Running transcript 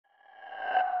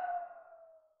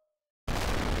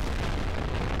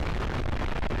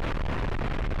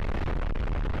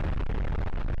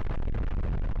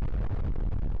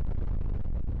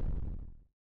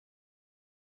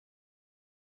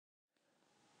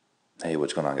Hey,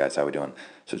 what's going on, guys? How we doing?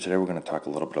 So today we're going to talk a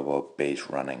little bit about base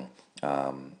running,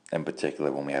 in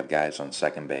particular when we have guys on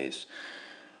second base.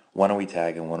 When are we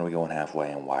tagging? When are we going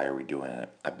halfway? And why are we doing it?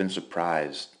 I've been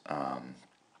surprised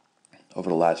over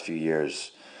the last few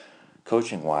years,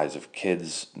 coaching-wise, of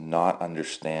kids not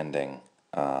understanding,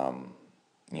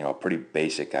 a pretty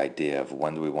basic idea of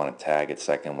when do we want to tag at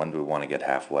second, when do we want to get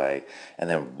halfway, and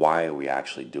then why are we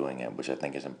actually doing it, which I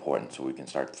think is important so we can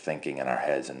start thinking in our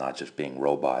heads and not just being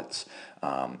robots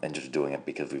and just doing it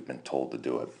because we've been told to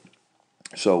do it.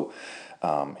 So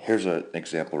here's an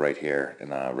example right here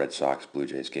in a Red Sox Blue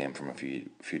Jays game from a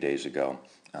few days ago.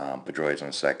 Pedroia's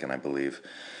on second, I believe.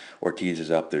 Ortiz is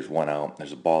up. There's one out.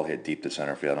 There's a ball hit deep to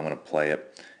center field. I'm going to play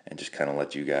it and just kind of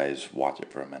let you guys watch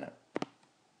it for a minute.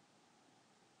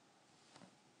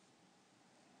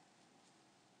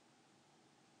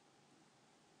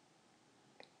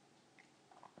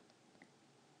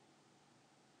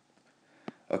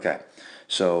 Okay,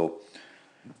 so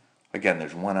again,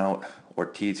 there's one out.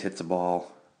 Ortiz hits the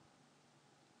ball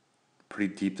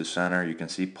pretty deep to center. You can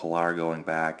see Pilar going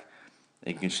back.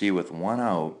 And you can see with one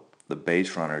out, the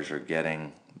base runners are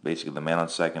getting, basically the man on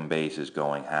second base is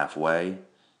going halfway.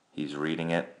 He's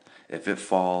reading it. If it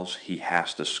falls, he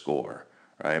has to score,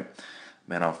 right?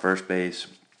 Man on first base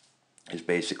is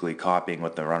basically copying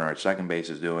what the runner at second base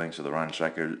is doing. So the runner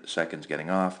at second's getting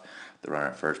off. The runner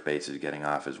at first base is getting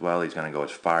off as well. He's going to go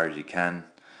as far as he can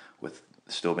with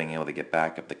still being able to get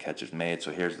back if the catch is made.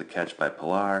 So here's the catch by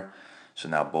Pilar. So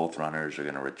now both runners are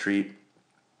going to retreat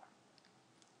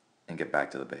and get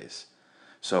back to the base.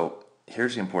 So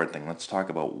here's the important thing. Let's talk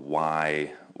about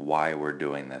why we're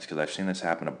doing this, because I've seen this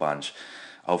happen a bunch.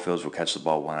 Outfielders will catch the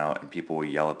ball one out, and people will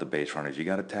yell at the base runners, you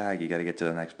got to tag, you got to get to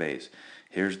the next base.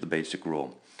 Here's the basic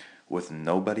rule. With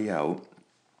nobody out,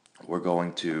 we're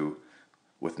going to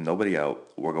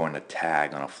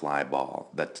tag on a fly ball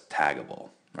that's taggable,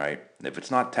 right? If it's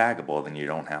not taggable, then you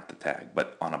don't have to tag.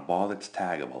 But on a ball that's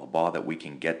taggable, a ball that we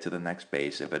can get to the next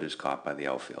base if it is caught by the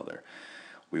outfielder,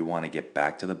 we want to get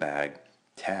back to the bag,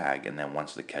 tag, and then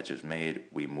once the catch is made,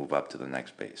 we move up to the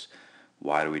next base.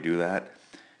 Why do we do that?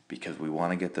 Because we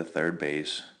want to get to third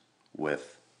base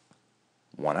with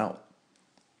one out.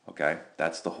 Okay?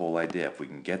 That's the whole idea. If we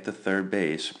can get to third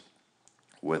base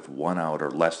with one out,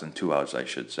 or less than two outs, I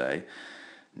should say,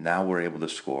 now we're able to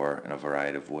score in a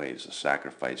variety of ways. A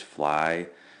sacrifice fly,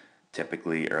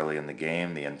 typically early in the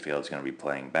game, the infield is going to be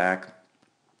playing back,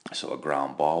 so a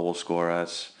ground ball will score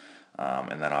us.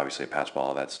 And then obviously a pass ball,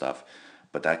 all that stuff.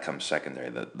 But that comes secondary.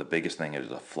 The biggest thing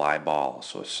is a fly ball.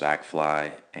 So a sac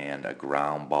fly and a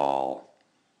ground ball,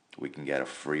 we can get a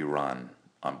free run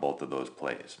on both of those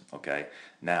plays. Okay?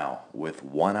 Now, with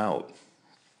one out,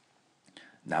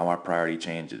 now our priority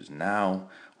changes. Now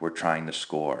we're trying to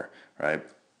score, right?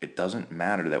 It doesn't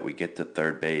matter that we get to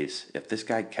third base. If this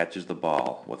guy catches the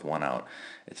ball with one out,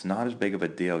 it's not as big of a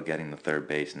deal getting to third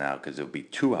base now because it'll be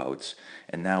two outs,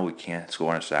 and now we can't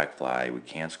score on a sac fly, we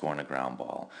can't score on a ground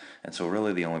ball. And so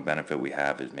really the only benefit we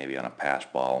have is maybe on a pass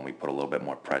ball, and we put a little bit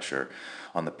more pressure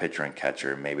on the pitcher and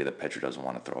catcher. Maybe the pitcher doesn't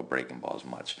want to throw a breaking ball as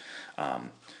much.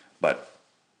 But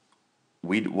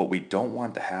what we don't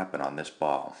want to happen on this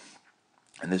ball,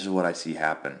 and this is what I see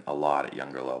happen a lot at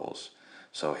younger levels.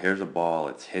 So here's a ball,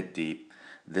 it's hit deep.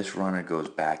 This runner goes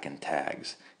back and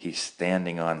tags. He's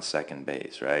standing on second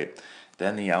base, right?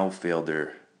 Then the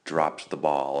outfielder drops the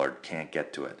ball or can't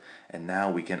get to it. And now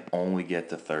we can only get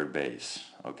to third base,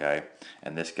 okay?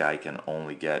 And this guy can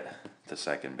only get to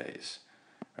second base,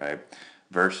 right?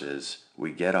 Versus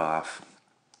we get off.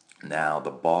 Now the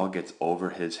ball gets over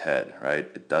his head, right?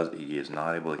 He is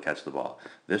not able to catch the ball.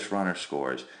 This runner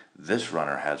scores. This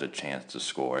runner has a chance to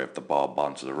score if the ball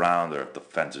bounces around or if the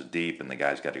fence is deep and the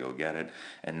guy's got to go get it.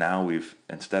 And now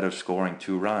instead of scoring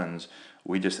two runs,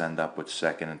 we just end up with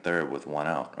second and third with one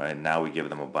out, right? Now we give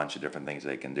them a bunch of different things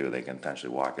they can do. They can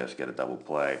potentially walk us, get a double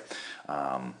play,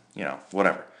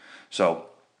 whatever. So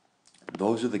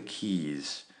those are the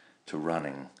keys to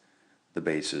running the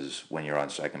bases when you're on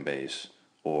second base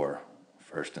or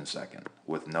first and second.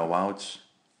 With no outs,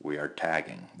 we are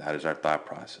tagging. That is our thought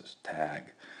process,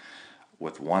 tag.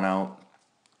 With one out,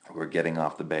 we're getting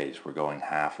off the base. We're going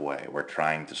halfway. We're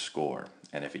trying to score.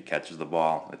 And if he catches the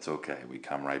ball, it's okay. We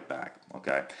come right back,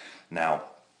 okay? Now,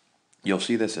 you'll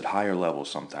see this at higher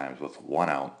levels sometimes with one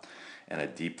out and a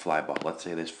deep fly ball. Let's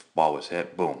say this ball was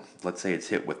hit, boom. Let's say it's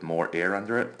hit with more air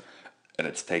under it, and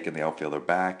it's taking the outfielder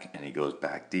back, and he goes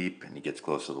back deep, and he gets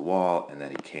close to the wall, and then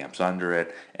he camps under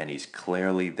it, and he's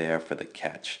clearly there for the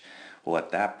catch. Well, at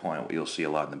that point, what you'll see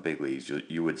a lot in the big leagues,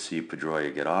 you would see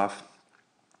Pedroia get off,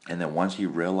 and then once he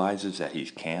realizes that he's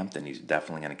camped and he's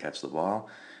definitely going to catch the ball,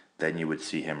 then you would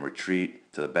see him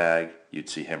retreat to the bag, you'd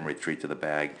see him retreat to the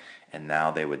bag, and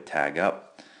now they would tag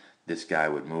up. This guy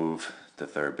would move to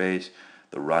third base.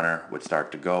 The runner would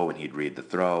start to go, and he'd read the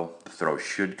throw. The throw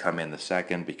should come in the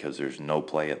second because there's no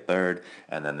play at third,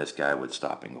 and then this guy would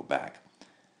stop and go back.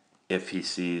 If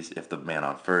the man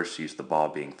on first sees the ball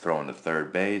being thrown to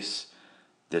third base,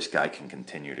 this guy can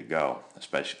continue to go,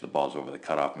 especially if the ball's over the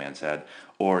cutoff man's head,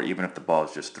 or even if the ball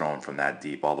is just thrown from that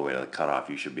deep all the way to the cutoff,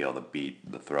 you should be able to beat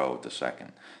the throw to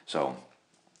second. So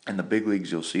in the big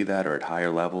leagues, you'll see that, or at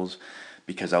higher levels,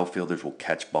 because outfielders will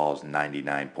catch balls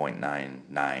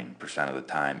 99.99% of the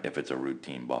time if it's a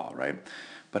routine ball, right?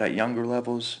 But at younger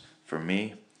levels, for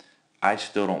me, I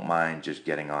still don't mind just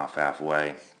getting off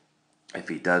halfway. If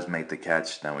he does make the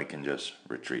catch, then we can just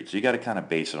retreat. So you got to kind of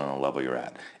base it on the level you're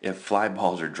at. If fly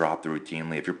balls are dropped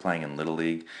routinely, if you're playing in Little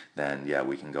League, then yeah,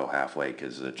 we can go halfway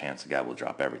because the chance the guy will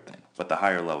drop everything. But the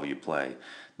higher level you play,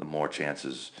 the more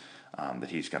chances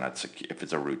that he's going to, if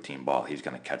it's a routine ball, he's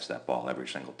going to catch that ball every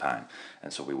single time.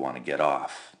 And so we want to get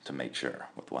off to make sure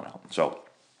with one out. So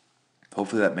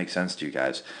hopefully that makes sense to you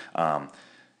guys. I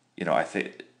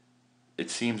think it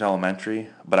seems elementary,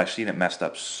 but I've seen it messed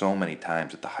up so many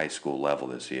times at the high school level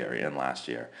this year and last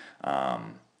year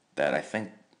that I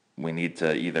think we need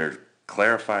to either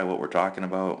clarify what we're talking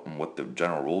about and what the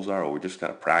general rules are, or we just got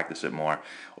to practice it more,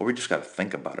 or we just got to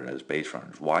think about it as base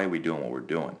runners. Why are we doing what we're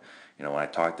doing? When I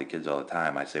talk to kids all the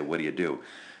time, I say, what do you do?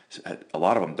 A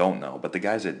lot of them don't know, but the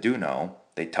guys that do know,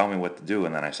 they tell me what to do,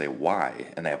 and then I say, why?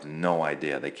 And they have no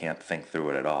idea. They can't think through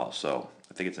it at all. So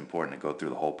I think it's important to go through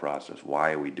the whole process.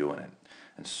 Why are we doing it?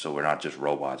 And so we're not just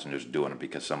robots and just doing it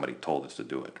because somebody told us to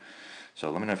do it. So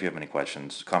let me know if you have any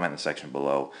questions. Comment in the section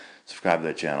below. Subscribe to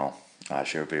the channel.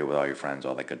 Share a video with all your friends,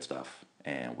 all that good stuff.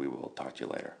 And we will talk to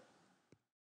you later.